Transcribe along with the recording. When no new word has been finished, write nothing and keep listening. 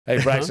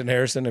Hey, Braxton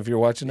Harrison, if you're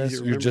watching this,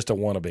 you're just a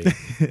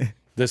wannabe.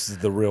 This is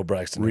the real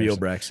Braxton Harrison. Real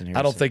Braxton Harrison.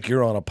 I don't think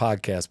you're on a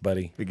podcast,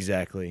 buddy.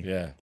 Exactly.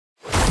 Yeah.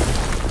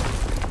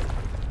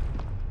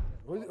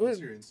 What's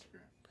your Instagram?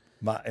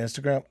 My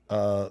Instagram?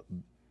 Oh,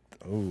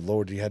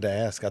 Lord, you had to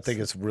ask. I think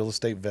it's Real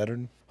Estate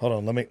Veteran. Hold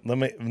on, let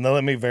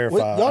me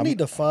verify. Y'all need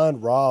to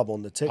find Rob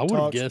on the TikTok. I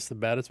would have guessed the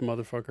baddest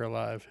motherfucker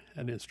alive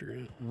at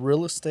Instagram.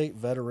 Real Estate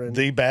Veteran.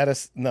 The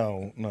baddest?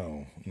 No.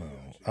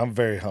 I'm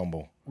very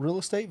humble. Real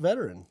Estate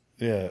Veteran.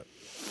 Yeah.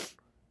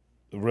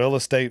 Real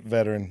Estate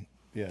Veteran.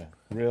 Yeah.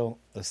 Real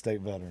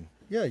Estate Veteran.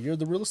 Yeah, you're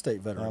the Real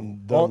Estate Veteran.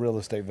 I'm the Real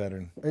Estate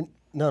Veteran. And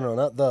no,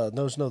 not the.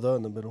 There's no the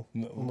in the middle.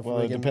 Well,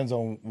 it depends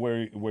on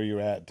where you're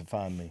at to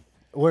find me.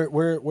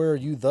 Where are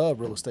you the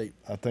real estate?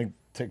 I think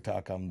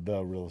TikTok, I'm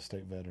the Real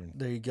Estate Veteran.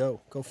 There you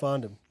go. Go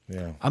find him.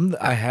 Yeah.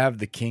 I have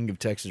the king of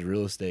Texas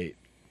real estate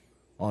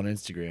on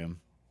Instagram.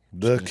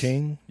 The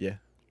king? Yeah.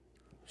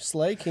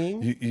 Slay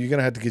King. You're going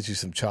to have to get you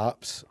some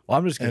chops. Well,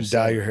 I'm just going and to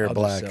dye your hair I'll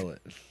black. Just sell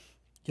it.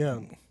 Yeah.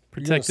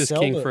 Protect this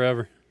king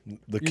forever.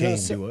 The king.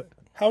 Do what?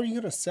 How are you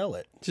going to sell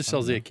it? Just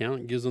sells the account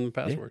and gives them the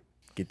password.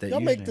 Get that. Y'all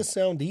username. make this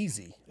sound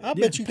easy. I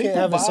bet you can't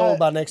people have it buy sold it.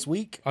 by next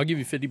week. I'll give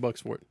you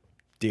 $50 for it.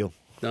 Deal.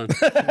 Done.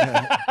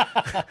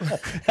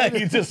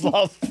 You just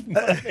lost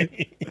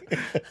money.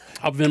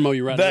 I'll Venmo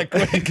you right that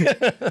now. quick.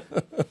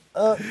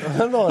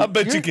 Hold on. I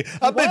bet you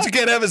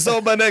can't have it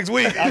sold by next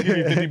week. I'll give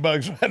you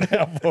 $50 right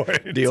now for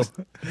it. Deal.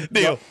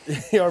 Deal.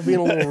 You are being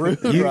a little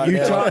rude right You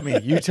now. taught me.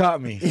 You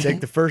taught me.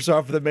 Take the first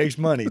offer that makes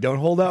money. Don't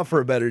hold out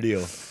for a better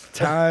deal.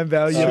 Time,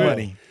 value,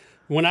 money.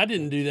 When I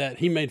didn't do that,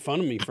 he made fun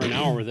of me for an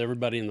hour with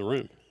everybody in the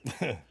room.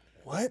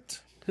 What?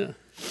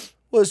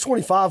 Well, it's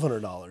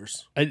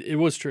 $2,500. It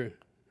was true.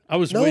 I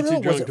was way too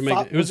drunk to make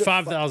it. It was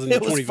 5,000 to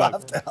 25.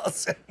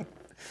 5,000.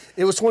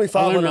 It was I learned my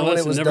 $2,500 when it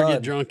lesson. was Never done.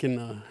 get drunk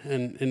and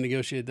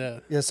negotiate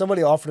that. Yeah,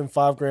 somebody offered him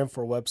 $5,000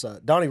 for a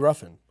website. Donnie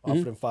Ruffin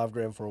offered him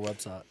 $5,000 for a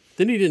website.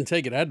 Then he didn't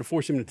take it. I had to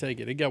force him to take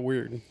it. It got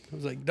weird. I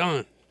was like,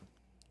 Don,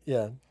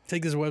 Yeah.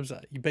 take this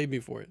website. You paid me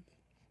for it.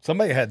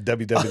 Somebody had Oh,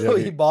 he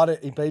www. bought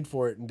it. He paid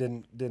for it and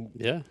didn't.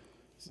 Yeah.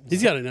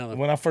 He's got it now, though.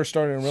 When I first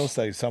started in real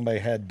estate, somebody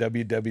had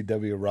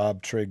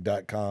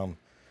www.robtrigg.com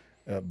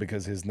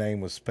because his name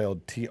was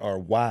spelled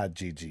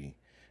Trygg,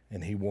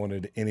 and he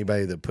wanted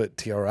anybody that put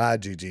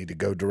Trygg to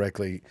go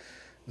directly.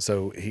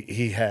 So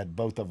he had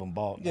both of them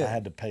bought. And Yeah. I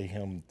had to pay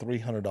him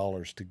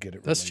 $300 to get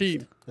it. That's released.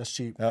 cheap. That's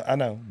cheap. I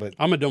know, but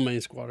I'm a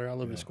domain squatter. I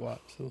live in squat,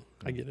 so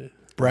I get it.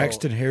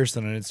 Braxton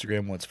Harrison on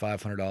Instagram wants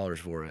 $500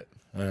 for it.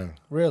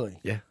 Really?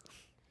 Yeah.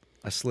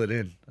 I slid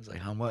in. I was like,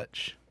 how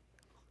much?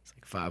 It's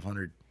like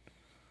 500.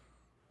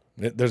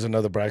 there's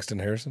another Braxton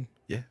Harrison.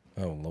 Yeah.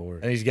 Oh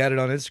Lord! And he's got it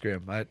on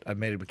Instagram. I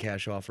made him a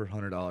cash offer,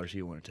 $100.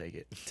 He want to take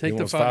it. Take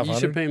the wants 5. You 500?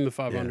 should pay him the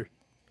 500.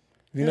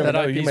 You never That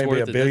know. You IP's may be worth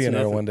a it. That's billionaire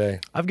nothing. one day.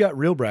 I've got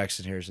real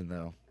Braxton Harrison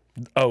though.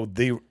 Oh,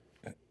 the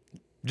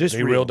Just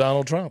real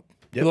Donald Trump.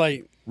 Yep.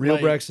 Like Real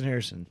like Braxton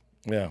Harrison.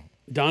 Yeah.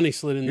 Donnie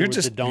slid in there You're with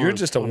just- the Don you're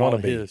just a on all of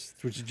wannabe. his,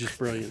 which is just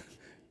brilliant.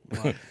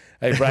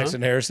 Hey,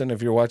 Braxton Harrison,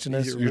 if you're watching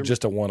this, Easy to you're remember.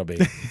 just a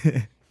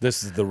wannabe.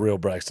 This is the real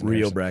Braxton Real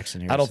Harrison.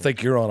 Braxton Harrison. I don't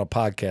think you're on a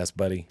podcast,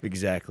 buddy.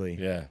 Exactly.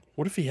 Yeah.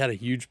 What if he had a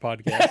huge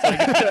podcast?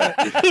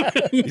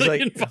 Like, He's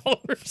million like,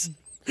 followers.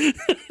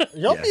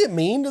 Y'all being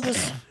mean to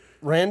this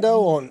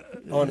rando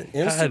on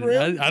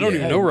Instagram? I don't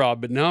even know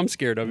Rob, but now I'm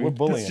scared of him. We're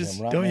bullying It's just-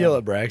 him right don't now. yell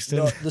at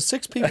Braxton, The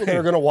 6 people that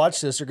are going to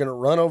watch this are going to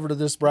run over to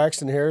this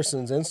Braxton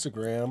Harrison's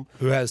Instagram.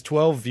 who has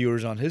 12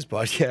 viewers on his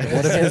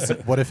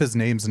podcast. What if his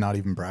name's not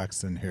even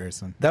Braxton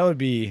Harrison? That would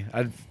be,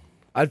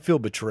 I'd feel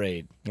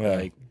betrayed. Yeah.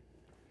 Like,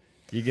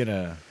 you're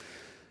gonna,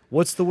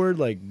 what's the word?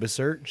 Like,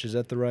 besmirch? Is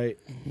that the right?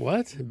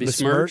 What?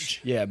 Besmirch?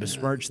 Yeah,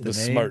 besmirch the name.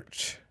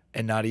 Besmirch.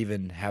 And not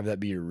even have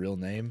that be your real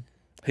name.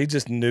 He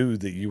just knew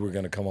that you were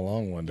going to come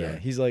along one day. Yeah,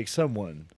 he's like, someone